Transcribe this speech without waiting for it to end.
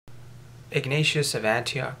Ignatius of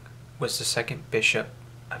Antioch was the second bishop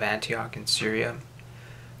of Antioch in Syria.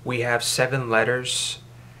 We have 7 letters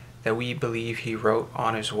that we believe he wrote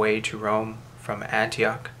on his way to Rome from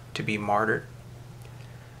Antioch to be martyred.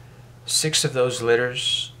 6 of those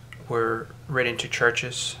letters were written to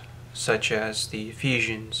churches such as the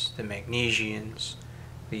Ephesians, the Magnesians,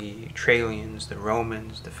 the Trallians, the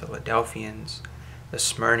Romans, the Philadelphians, the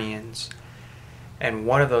Smyrnians, and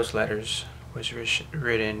one of those letters was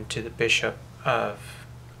written to the bishop of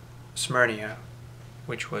Smyrna,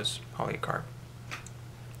 which was Polycarp.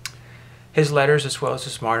 His letters, as well as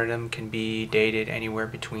his martyrdom, can be dated anywhere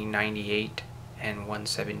between 98 and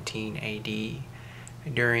 117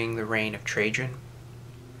 AD during the reign of Trajan.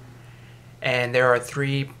 And there are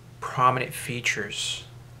 3 prominent features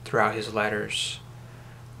throughout his letters.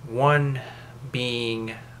 One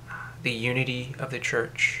being the unity of the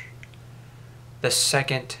church. The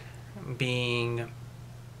second being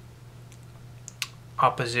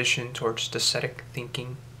opposition towards ascetic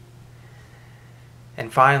thinking.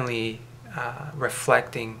 And finally,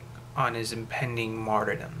 reflecting on his impending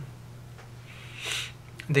martyrdom.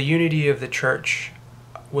 The unity of the church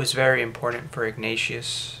was very important for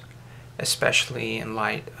Ignatius, especially in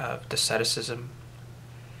light of asceticism.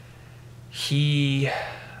 He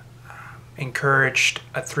encouraged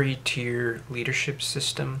a 3-tier leadership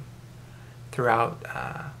system throughout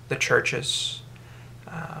the churches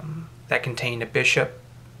that contained a bishop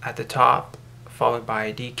at the top, followed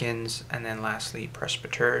by deacons, and then lastly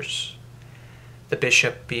presbyters. The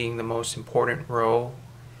bishop being the most important role,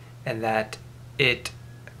 and that it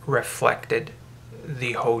reflected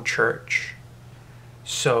the whole church.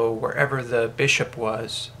 So wherever the bishop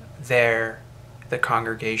was, there the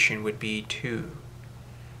congregation would be too.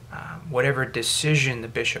 Whatever decision the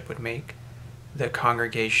bishop would make, the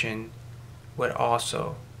congregation would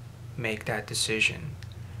also make that decision.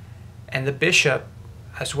 And the bishop,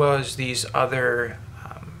 as well as these other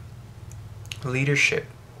leadership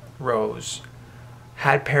roles,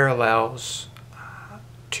 had parallels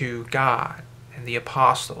to God and the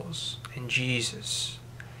apostles and Jesus.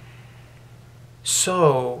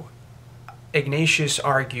 So Ignatius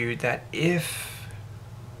argued that if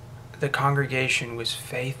the congregation was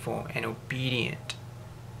faithful and obedient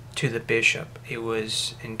to the bishop, it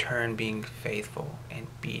was in turn being faithful and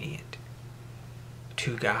obedient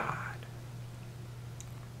to God.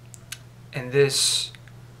 And this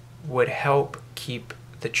would help keep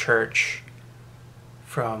the church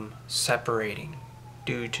from separating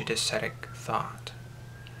due to ascetic thought.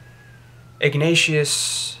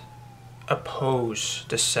 Ignatius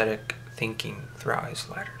opposed ascetic thinking throughout his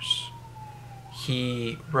letters.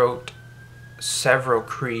 He wrote several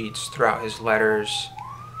creeds throughout his letters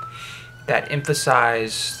that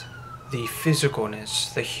emphasized the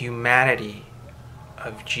physicalness, the humanity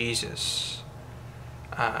of Jesus,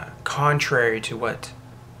 contrary to what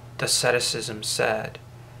asceticism said,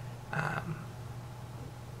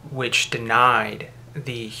 which denied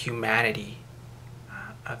the humanity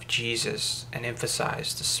of Jesus and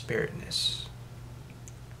emphasized the spiritness.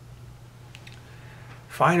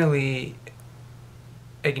 Finally,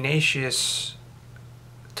 Ignatius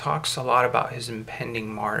talks a lot about his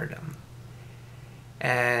impending martyrdom.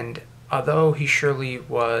 And although he surely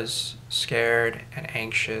was scared and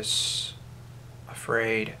anxious,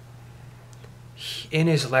 afraid, in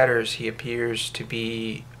his letters he appears to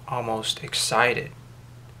be almost excited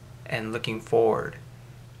and looking forward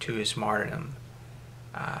to his martyrdom,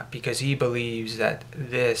 because he believes that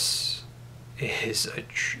this is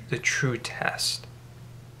the true test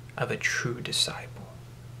of a true disciple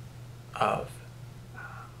of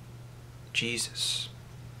Jesus.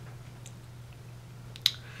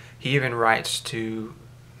 He even writes to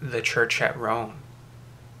the church at Rome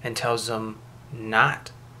and tells them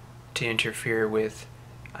not to interfere with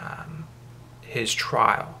his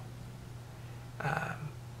trial,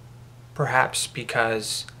 perhaps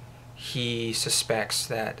because he suspects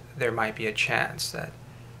that there might be a chance that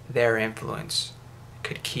their influence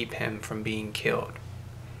could keep him from being killed.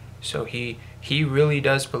 So he really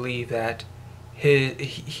does believe that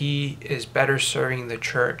he is better serving the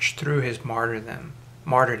church through his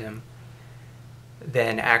martyrdom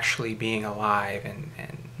than actually being alive and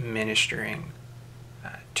ministering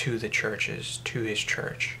to the churches, to his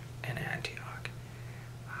church in Antioch.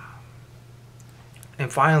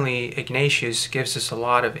 And finally, Ignatius gives us a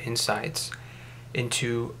lot of insights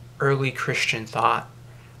into early Christian thought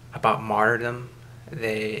about martyrdom.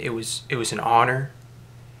 It was an honor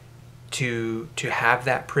to have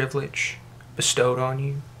that privilege bestowed on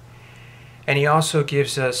you. And he also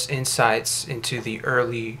gives us insights into the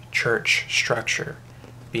early church structure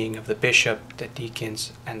being of the bishop, the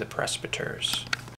deacons, and the presbyters.